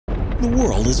The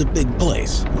world is a big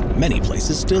place, with many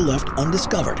places still left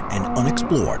undiscovered and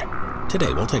unexplored.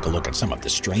 Today we'll take a look at some of the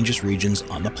strangest regions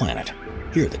on the planet.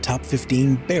 Here are the top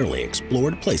 15 barely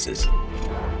explored places.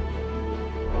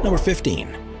 Number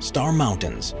 15. Star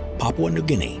Mountains, Papua New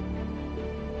Guinea.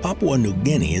 Papua New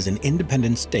Guinea is an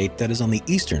independent state that is on the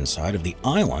eastern side of the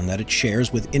island that it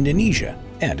shares with Indonesia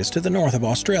and is to the north of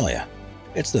Australia.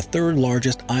 It's the third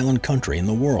largest island country in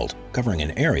the world, covering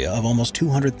an area of almost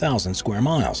 200,000 square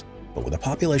miles, but with a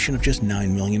population of just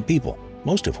 9 million people,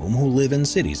 most of whom live in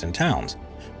cities and towns.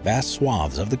 Vast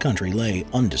swaths of the country lay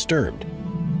undisturbed.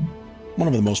 One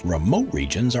of the most remote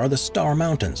regions are the Star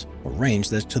Mountains, a range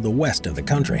that's to the west of the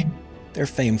country. They're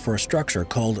famed for a structure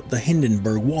called the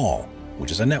Hindenburg Wall,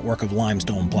 which is a network of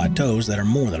limestone plateaus that are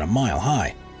more than a mile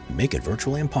high and make it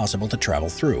virtually impossible to travel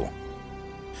through.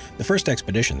 The first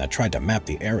expedition that tried to map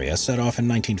the area set off in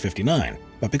 1959,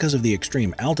 but because of the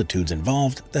extreme altitudes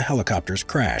involved, the helicopters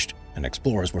crashed, and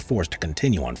explorers were forced to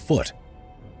continue on foot.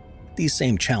 These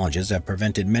same challenges have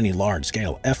prevented many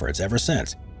large-scale efforts ever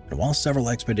since, and while several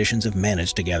expeditions have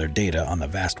managed to gather data on the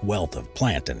vast wealth of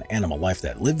plant and animal life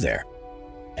that live there,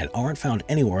 and aren't found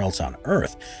anywhere else on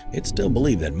Earth, it's still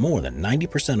believed that more than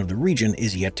 90% of the region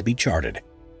is yet to be charted.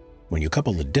 When you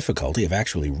couple the difficulty of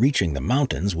actually reaching the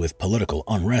mountains with political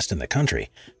unrest in the country,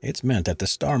 it's meant that the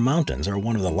Star Mountains are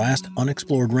one of the last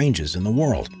unexplored ranges in the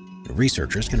world.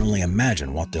 Researchers can only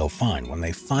imagine what they'll find when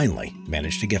they finally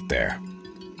manage to get there.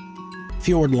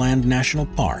 Fiordland National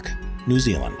Park, New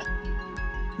Zealand.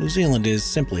 New Zealand is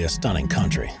simply a stunning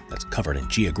country that's covered in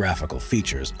geographical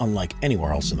features unlike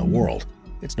anywhere else in the world.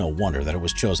 It's no wonder that it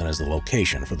was chosen as the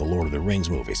location for the Lord of the Rings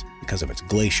movies because of its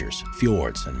glaciers,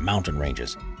 fjords, and mountain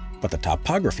ranges. But the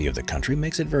topography of the country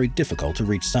makes it very difficult to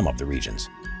reach some of the regions.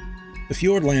 The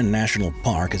Fiordland National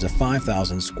Park is a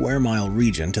 5,000 square mile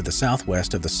region to the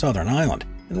southwest of the southern island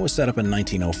and was set up in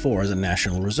 1904 as a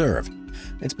national reserve.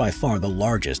 It's by far the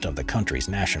largest of the country's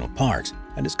national parks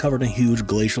and is covered in huge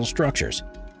glacial structures.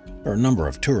 There are a number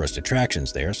of tourist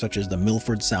attractions there, such as the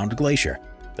Milford Sound Glacier,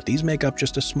 but these make up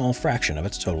just a small fraction of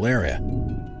its total area.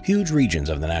 Huge regions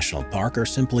of the national park are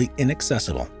simply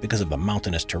inaccessible because of the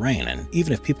mountainous terrain, and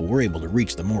even if people were able to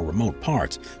reach the more remote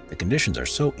parts, the conditions are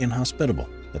so inhospitable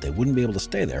that they wouldn't be able to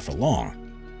stay there for long.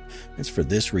 It's for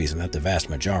this reason that the vast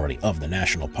majority of the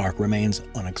national park remains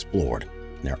unexplored.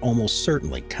 There are almost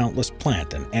certainly countless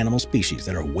plant and animal species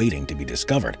that are waiting to be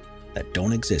discovered that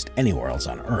don't exist anywhere else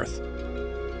on Earth.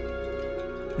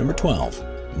 Number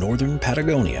 12. Northern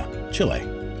Patagonia, Chile.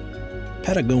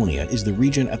 Patagonia is the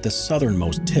region at the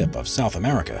southernmost tip of South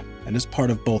America and is part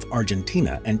of both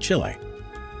Argentina and Chile.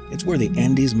 It's where the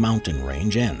Andes mountain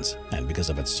range ends, and because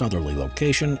of its southerly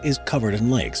location, is covered in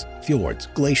lakes, fjords,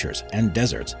 glaciers, and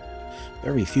deserts.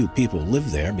 Very few people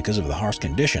live there because of the harsh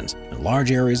conditions, and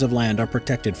large areas of land are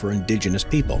protected for indigenous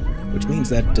people, which means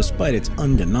that despite its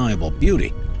undeniable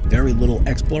beauty, very little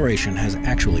exploration has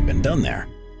actually been done there.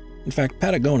 In fact,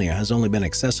 Patagonia has only been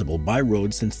accessible by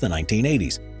road since the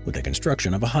 1980s, with the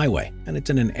construction of a highway, and it's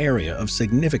in an area of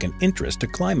significant interest to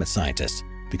climate scientists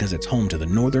because it's home to the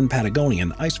Northern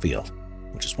Patagonian ice field,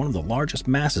 which is one of the largest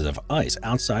masses of ice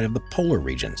outside of the polar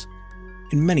regions.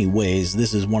 In many ways,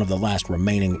 this is one of the last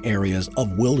remaining areas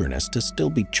of wilderness to still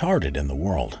be charted in the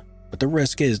world. But the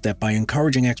risk is that by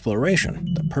encouraging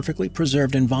exploration, the perfectly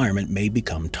preserved environment may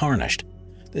become tarnished.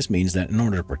 This means that in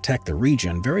order to protect the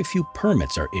region, very few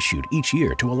permits are issued each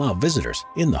year to allow visitors,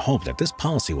 in the hope that this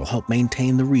policy will help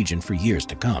maintain the region for years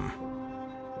to come.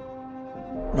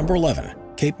 Number 11.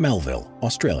 Cape Melville,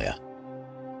 Australia.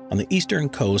 On the eastern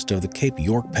coast of the Cape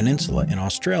York Peninsula in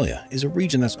Australia is a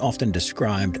region that's often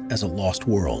described as a lost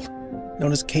world.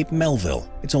 Known as Cape Melville,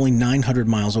 it's only 900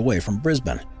 miles away from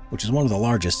Brisbane, which is one of the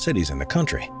largest cities in the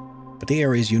country. But the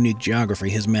area's unique geography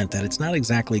has meant that it's not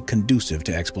exactly conducive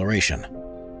to exploration.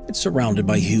 It's surrounded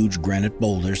by huge granite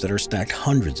boulders that are stacked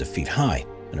hundreds of feet high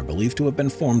and are believed to have been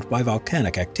formed by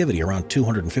volcanic activity around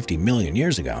 250 million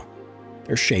years ago.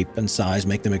 Their shape and size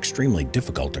make them extremely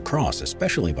difficult to cross,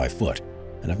 especially by foot,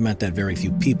 and have meant that very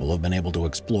few people have been able to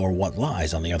explore what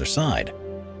lies on the other side.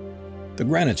 The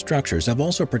granite structures have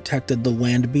also protected the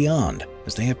land beyond,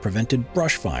 as they have prevented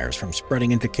brush fires from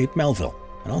spreading into Cape Melville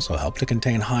and also helped to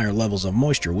contain higher levels of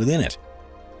moisture within it.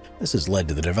 This has led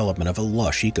to the development of a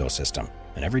lush ecosystem,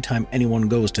 and every time anyone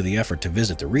goes to the effort to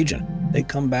visit the region, they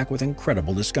come back with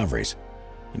incredible discoveries.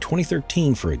 In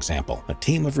 2013, for example, a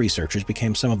team of researchers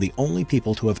became some of the only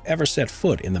people to have ever set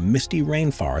foot in the misty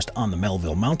rainforest on the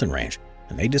Melville mountain range,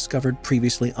 and they discovered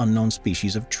previously unknown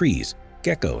species of trees,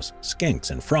 geckos,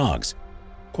 skinks, and frogs.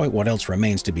 Quite what else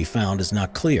remains to be found is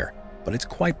not clear, but it's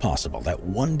quite possible that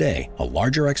one day a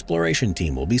larger exploration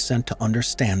team will be sent to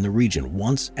understand the region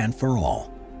once and for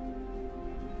all.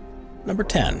 Number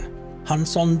 10. Han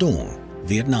Son Doong,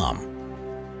 Vietnam.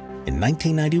 In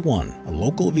 1991, a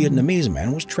local Vietnamese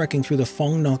man was trekking through the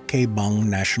Phong Nha Ke Bang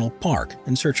National Park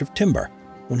in search of timber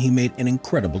when he made an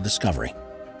incredible discovery.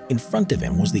 In front of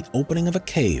him was the opening of a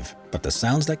cave, but the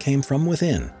sounds that came from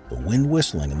within, the wind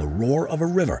whistling and the roar of a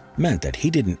river, meant that he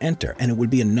didn't enter, and it would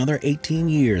be another 18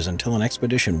 years until an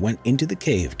expedition went into the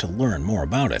cave to learn more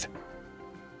about it.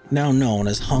 Now known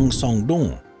as Han Son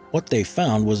Doong, what they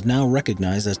found was now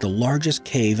recognized as the largest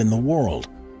cave in the world,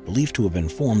 believed to have been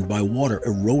formed by water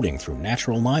eroding through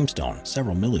natural limestone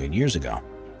several million years ago.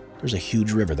 There's a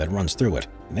huge river that runs through it,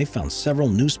 and they found several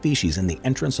new species in the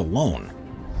entrance alone.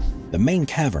 The main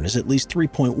cavern is at least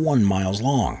 3.1 miles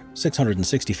long,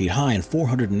 660 feet high and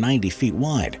 490 feet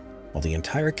wide, while the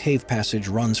entire cave passage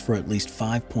runs for at least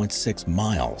 5.6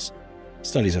 miles.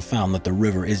 Studies have found that the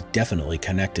river is definitely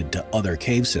connected to other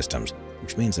cave systems,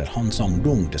 which means that Han Son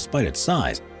Doong, despite its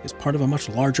size, is part of a much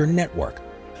larger network.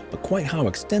 But quite how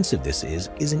extensive this is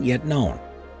isn't yet known.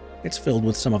 It's filled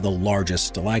with some of the largest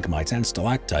stalagmites and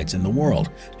stalactites in the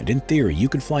world, and in theory you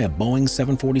could fly a Boeing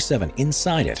 747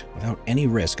 inside it without any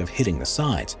risk of hitting the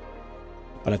sides.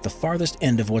 But at the farthest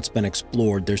end of what's been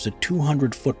explored, there's a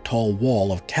 200-foot-tall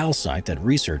wall of calcite that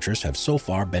researchers have so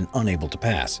far been unable to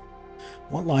pass.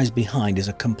 What lies behind is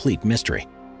a complete mystery,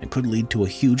 and could lead to a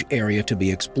huge area to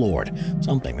be explored,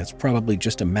 something that's probably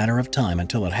just a matter of time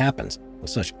until it happens,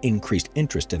 with such increased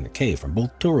interest in the cave from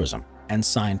both tourism and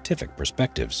scientific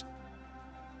perspectives.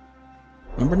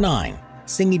 Number 9.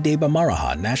 Singideba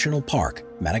Maraha National Park,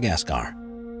 Madagascar.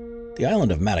 The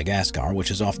island of Madagascar,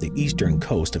 which is off the eastern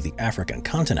coast of the African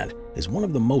continent, is one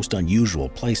of the most unusual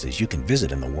places you can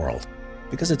visit in the world.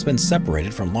 Because it's been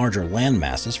separated from larger land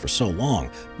masses for so long,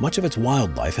 much of its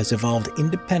wildlife has evolved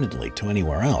independently to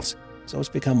anywhere else, so it's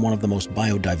become one of the most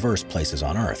biodiverse places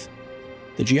on Earth.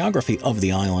 The geography of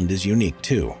the island is unique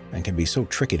too, and can be so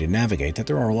tricky to navigate that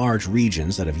there are large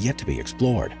regions that have yet to be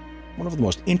explored. One of the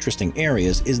most interesting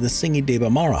areas is the Singideba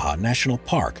Maraha National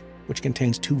Park, which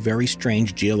contains two very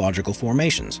strange geological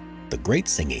formations, the Great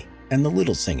Singi and the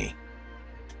Little Singi.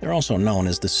 They're also known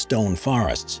as the stone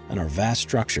forests and are vast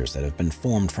structures that have been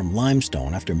formed from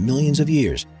limestone after millions of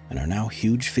years and are now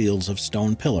huge fields of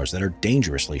stone pillars that are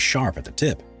dangerously sharp at the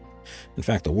tip. In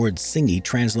fact, the word Singi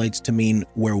translates to mean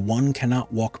where one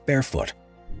cannot walk barefoot,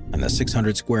 and the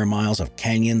 600 square miles of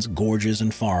canyons, gorges,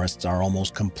 and forests are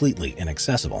almost completely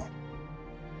inaccessible.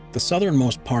 The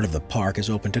southernmost part of the park is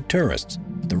open to tourists,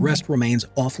 but the rest remains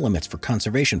off-limits for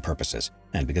conservation purposes,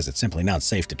 and because it's simply not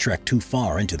safe to trek too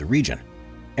far into the region.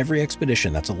 Every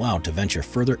expedition that's allowed to venture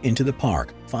further into the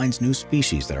park finds new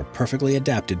species that are perfectly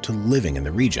adapted to living in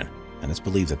the region, and it's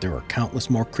believed that there are countless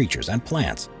more creatures and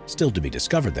plants still to be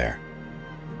discovered there.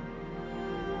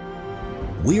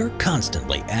 We're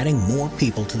constantly adding more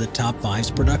people to the Top 5's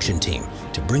production team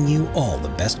to bring you all the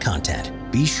best content.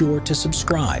 Be sure to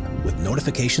subscribe with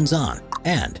notifications on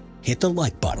and hit the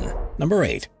like button. Number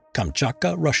 8.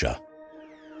 Kamchatka, Russia.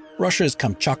 Russia's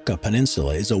Kamchatka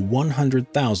Peninsula is a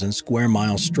 100,000 square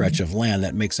mile stretch of land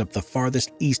that makes up the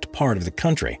farthest east part of the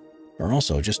country. There are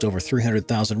also just over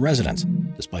 300,000 residents,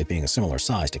 despite being a similar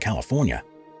size to California.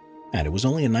 And it was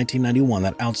only in 1991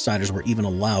 that outsiders were even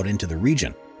allowed into the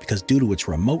region, because due to its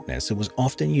remoteness, it was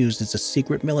often used as a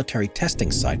secret military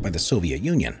testing site by the Soviet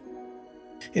Union.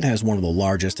 It has one of the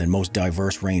largest and most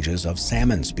diverse ranges of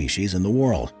salmon species in the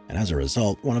world, and as a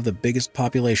result, one of the biggest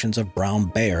populations of brown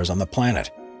bears on the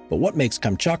planet. But what makes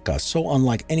Kamchatka so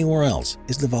unlike anywhere else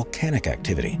is the volcanic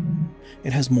activity.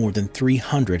 It has more than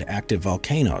 300 active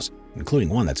volcanoes, including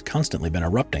one that's constantly been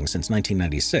erupting since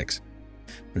 1996.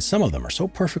 And some of them are so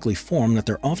perfectly formed that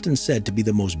they're often said to be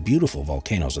the most beautiful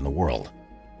volcanoes in the world.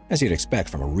 As you'd expect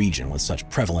from a region with such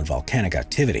prevalent volcanic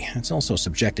activity, it's also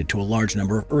subjected to a large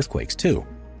number of earthquakes too,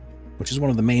 which is one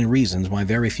of the main reasons why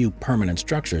very few permanent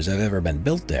structures have ever been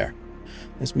built there.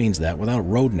 This means that without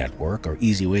road network or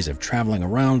easy ways of traveling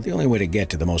around, the only way to get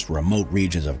to the most remote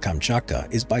regions of Kamchatka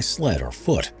is by sled or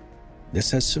foot. This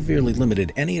has severely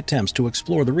limited any attempts to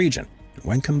explore the region.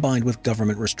 When combined with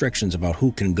government restrictions about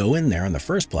who can go in there in the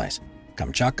first place,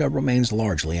 Kamchatka remains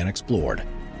largely unexplored.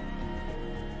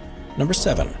 Number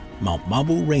 7. Mount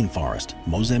Mabu Rainforest,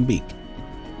 Mozambique.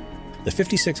 The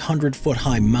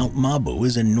 5,600-foot-high Mount Mabu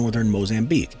is in northern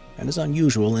Mozambique and is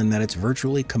unusual in that it's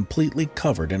virtually completely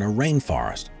covered in a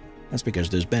rainforest. That's because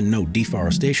there's been no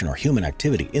deforestation or human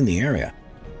activity in the area.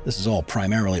 This is all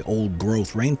primarily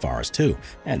old-growth rainforest too,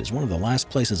 and is one of the last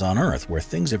places on Earth where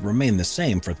things have remained the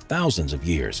same for thousands of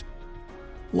years.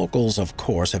 Locals, of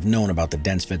course, have known about the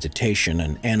dense vegetation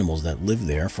and animals that live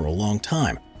there for a long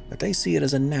time, but they see it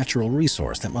as a natural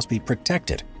resource that must be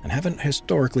protected and haven't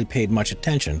historically paid much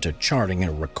attention to charting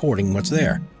and recording what's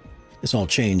there. This all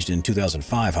changed in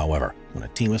 2005, however, when a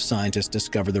team of scientists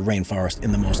discovered the rainforest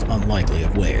in the most unlikely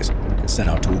of ways and set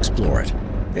out to explore it.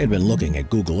 They had been looking at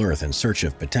Google Earth in search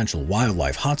of potential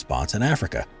wildlife hotspots in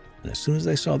Africa, and as soon as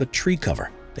they saw the tree cover,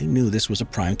 they knew this was a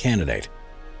prime candidate.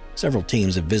 Several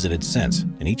teams have visited since,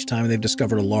 and each time they've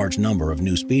discovered a large number of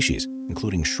new species,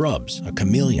 including shrubs, a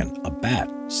chameleon, a bat,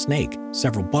 snake,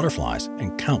 several butterflies,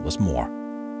 and countless more.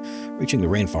 Reaching the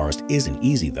rainforest isn't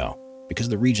easy, though, because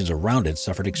the regions around it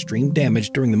suffered extreme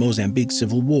damage during the Mozambique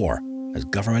Civil War. As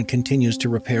government continues to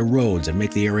repair roads and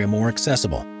make the area more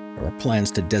accessible, there are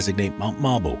plans to designate Mount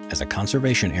Mabu as a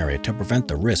conservation area to prevent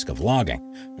the risk of logging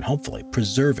and hopefully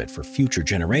preserve it for future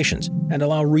generations and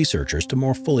allow researchers to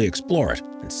more fully explore it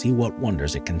and see what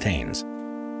wonders it contains.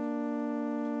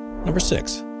 Number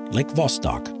 6. Lake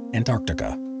Vostok,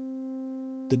 Antarctica.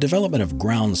 The development of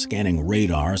ground-scanning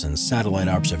radars and satellite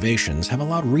observations have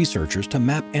allowed researchers to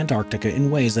map Antarctica in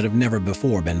ways that have never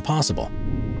before been possible.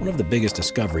 One of the biggest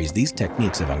discoveries these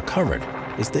techniques have uncovered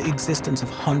is the existence of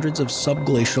hundreds of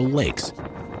subglacial lakes.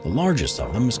 The largest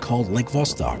of them is called Lake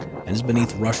Vostok and is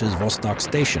beneath Russia's Vostok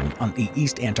Station on the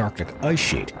East Antarctic ice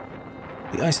sheet.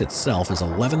 The ice itself is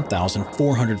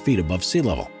 11,400 feet above sea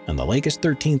level, and the lake is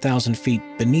 13,000 feet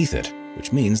beneath it,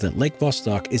 which means that Lake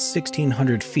Vostok is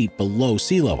 1,600 feet below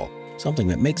sea level, something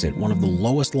that makes it one of the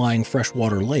lowest-lying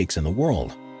freshwater lakes in the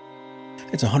world.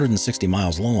 It's 160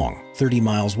 miles long, 30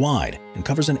 miles wide, and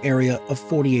covers an area of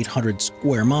 4,800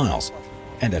 square miles,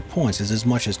 and at points is as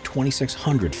much as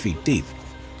 2,600 feet deep.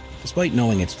 Despite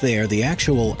knowing it's there, the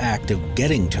actual act of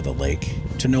getting to the lake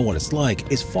to know what it's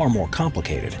like is far more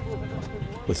complicated.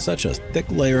 With such a thick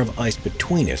layer of ice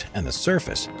between it and the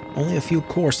surface, only a few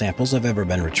core samples have ever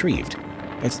been retrieved.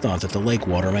 It's thought that the lake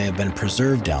water may have been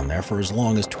preserved down there for as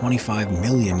long as 25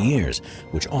 million years,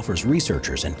 which offers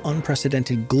researchers an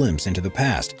unprecedented glimpse into the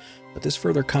past, but this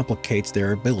further complicates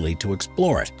their ability to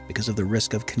explore it because of the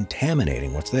risk of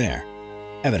contaminating what's there.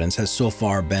 Evidence has so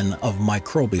far been of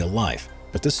microbial life,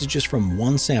 but this is just from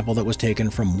one sample that was taken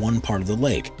from one part of the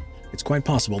lake. It's quite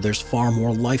possible there's far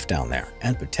more life down there,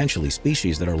 and potentially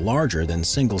species that are larger than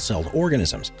single-celled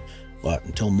organisms. But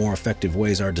until more effective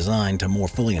ways are designed to more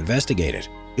fully investigate it,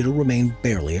 it'll remain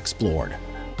barely explored.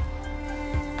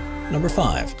 Number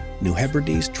 5. New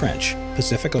Hebrides Trench,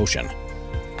 Pacific Ocean.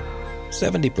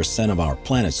 70% of our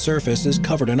planet's surface is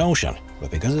covered in ocean,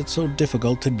 but because it's so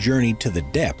difficult to journey to the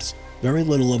depths, very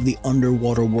little of the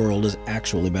underwater world has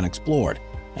actually been explored,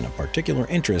 and of particular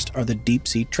interest are the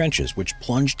deep-sea trenches which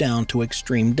plunge down to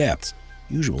extreme depths,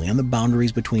 usually on the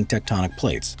boundaries between tectonic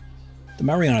plates. The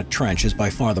Mariana Trench is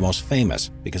by far the most famous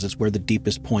because it's where the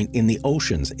deepest point in the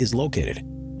oceans is located,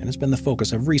 and it's been the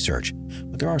focus of research,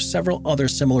 but there are several other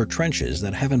similar trenches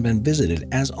that haven't been visited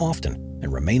as often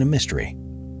and remain a mystery.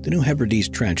 The New Hebrides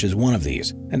Trench is one of these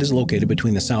and is located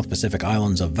between the South Pacific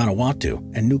islands of Vanuatu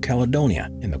and New Caledonia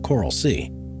in the Coral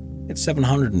Sea. It's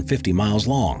 750 miles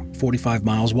long, 45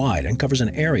 miles wide, and covers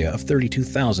an area of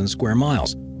 32,000 square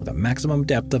miles with a maximum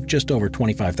depth of just over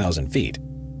 25,000 feet.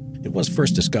 It was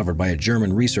first discovered by a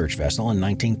German research vessel in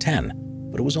 1910,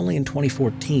 but it was only in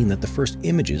 2014 that the first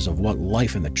images of what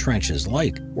life in the trench is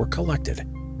like were collected.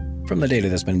 From the data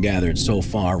that's been gathered so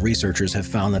far, researchers have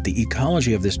found that the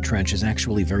ecology of this trench is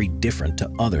actually very different to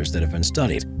others that have been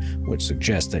studied, which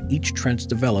suggests that each trench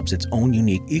develops its own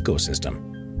unique ecosystem.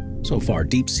 So far,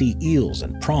 deep-sea eels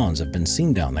and prawns have been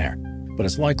seen down there, but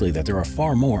it's likely that there are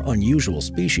far more unusual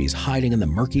species hiding in the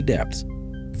murky depths.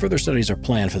 Further studies are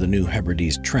planned for the New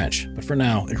Hebrides Trench, but for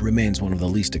now, it remains one of the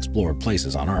least explored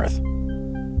places on Earth.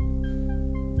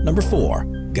 Number 4.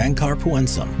 Gangkhar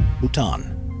Puensum,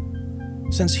 Bhutan.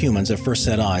 Since humans have first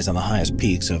set eyes on the highest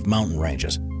peaks of mountain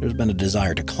ranges, there's been a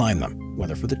desire to climb them,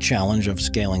 whether for the challenge of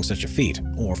scaling such a feat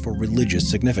or for religious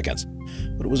significance.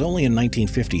 But it was only in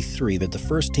 1953 that the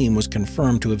first team was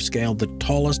confirmed to have scaled the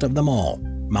tallest of them all,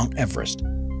 Mount Everest.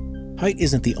 Height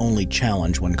isn't the only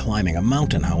challenge when climbing a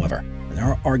mountain, however, and there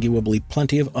are arguably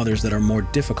plenty of others that are more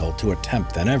difficult to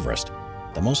attempt than Everest,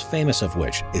 the most famous of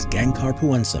which is Gangkhar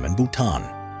Puensum in Bhutan.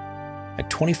 At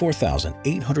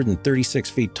 24,836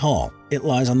 feet tall, it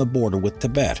lies on the border with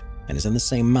Tibet and is in the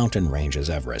same mountain range as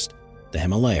Everest, the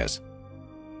Himalayas.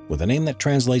 With a name that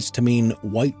translates to mean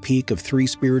White Peak of Three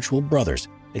Spiritual Brothers,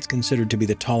 it's considered to be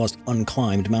the tallest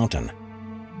unclimbed mountain.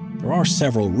 There are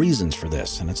several reasons for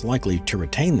this, and it's likely to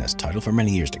retain this title for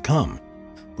many years to come.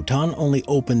 Bhutan only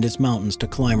opened its mountains to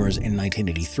climbers in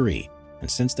 1983, and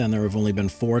since then there have only been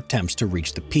 4 attempts to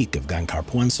reach the peak of Gangkhar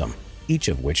Puensum. each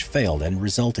of which failed and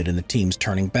resulted in the teams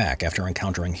turning back after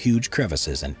encountering huge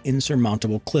crevices and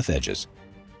insurmountable cliff edges.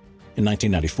 In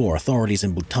 1994, authorities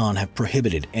in Bhutan have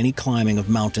prohibited any climbing of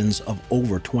mountains of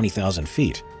over 20,000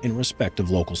 feet in respect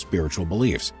of local spiritual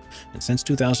beliefs, and since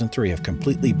 2003 have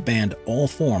completely banned all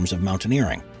forms of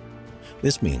mountaineering.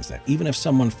 This means that even if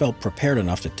someone felt prepared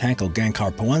enough to tackle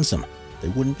Gangkhar Puensum, they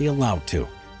wouldn't be allowed to,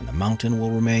 and the mountain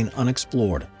will remain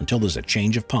unexplored until there's a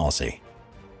change of policy.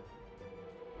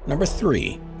 Number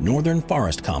 3. Northern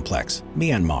Forest Complex,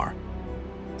 Myanmar.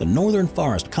 The Northern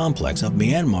Forest Complex of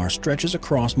Myanmar stretches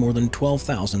across more than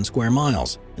 12,000 square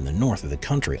miles in the north of the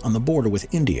country on the border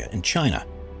with India and China.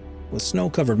 With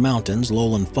snow-covered mountains,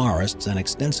 lowland forests, and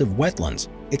extensive wetlands,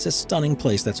 it's a stunning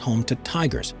place that's home to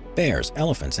tigers, bears,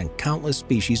 elephants, and countless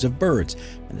species of birds,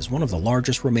 and is one of the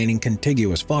largest remaining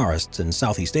contiguous forests in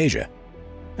Southeast Asia.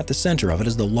 At the center of it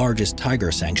is the largest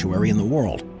tiger sanctuary in the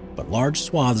world, but large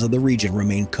swaths of the region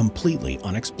remain completely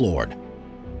unexplored.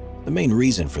 The main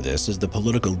reason for this is the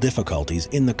political difficulties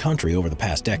in the country over the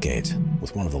past decades,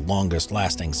 with one of the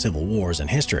longest-lasting civil wars in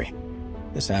history.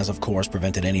 This has, of course,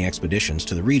 prevented any expeditions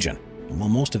to the region, and while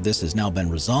most of this has now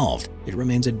been resolved, it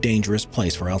remains a dangerous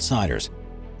place for outsiders.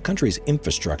 The country's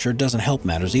infrastructure doesn't help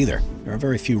matters either. There are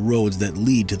very few roads that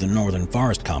lead to the Northern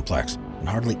Forest Complex, and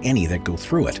hardly any that go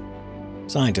through it.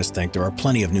 Scientists think there are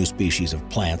plenty of new species of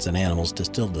plants and animals to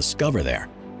still discover there,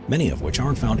 many of which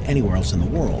aren't found anywhere else in the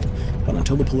world, but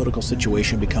until the political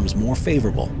situation becomes more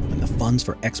favorable and the funds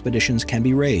for expeditions can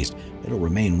be raised, it'll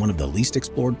remain one of the least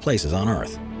explored places on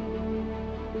Earth.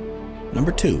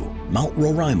 Number 2. Mount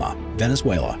Roraima,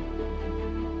 Venezuela.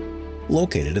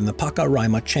 Located in the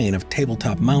Pacaraima chain of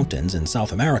tabletop mountains in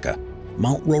South America,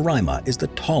 Mount Roraima is the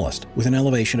tallest with an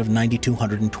elevation of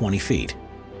 9,220 feet.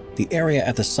 The area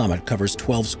at the summit covers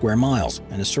 12 square miles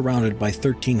and is surrounded by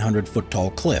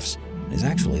 1,300-foot-tall cliffs, and is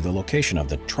actually the location of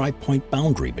the tri-point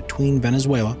boundary between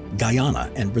Venezuela,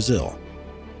 Guyana, and Brazil.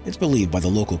 It's believed by the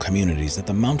local communities that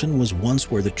the mountain was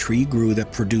once where the tree grew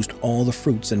that produced all the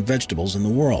fruits and vegetables in the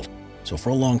world, so for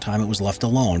a long time it was left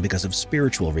alone because of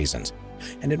spiritual reasons,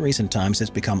 and in recent times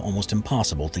it's become almost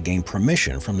impossible to gain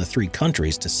permission from the 3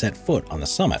 countries to set foot on the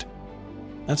summit.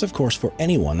 That's of course for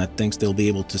anyone that thinks they'll be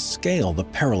able to scale the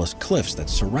perilous cliffs that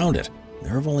surround it.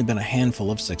 There have only been a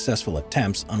handful of successful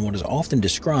attempts on what is often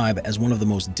described as one of the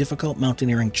most difficult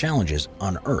mountaineering challenges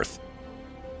on Earth.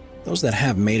 Those that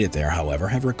have made it there, however,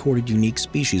 have recorded unique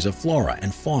species of flora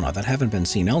and fauna that haven't been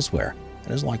seen elsewhere,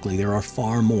 and it is likely there are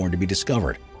far more to be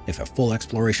discovered if a full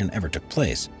exploration ever took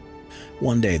place.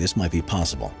 One day this might be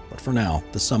possible, but for now,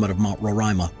 the summit of Mount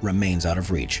Roraima remains out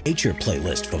of reach. Nature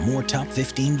playlist for more top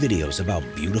 15 videos about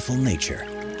beautiful nature.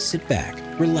 Sit back,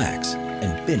 relax,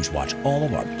 and binge watch all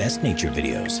of our best nature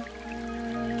videos.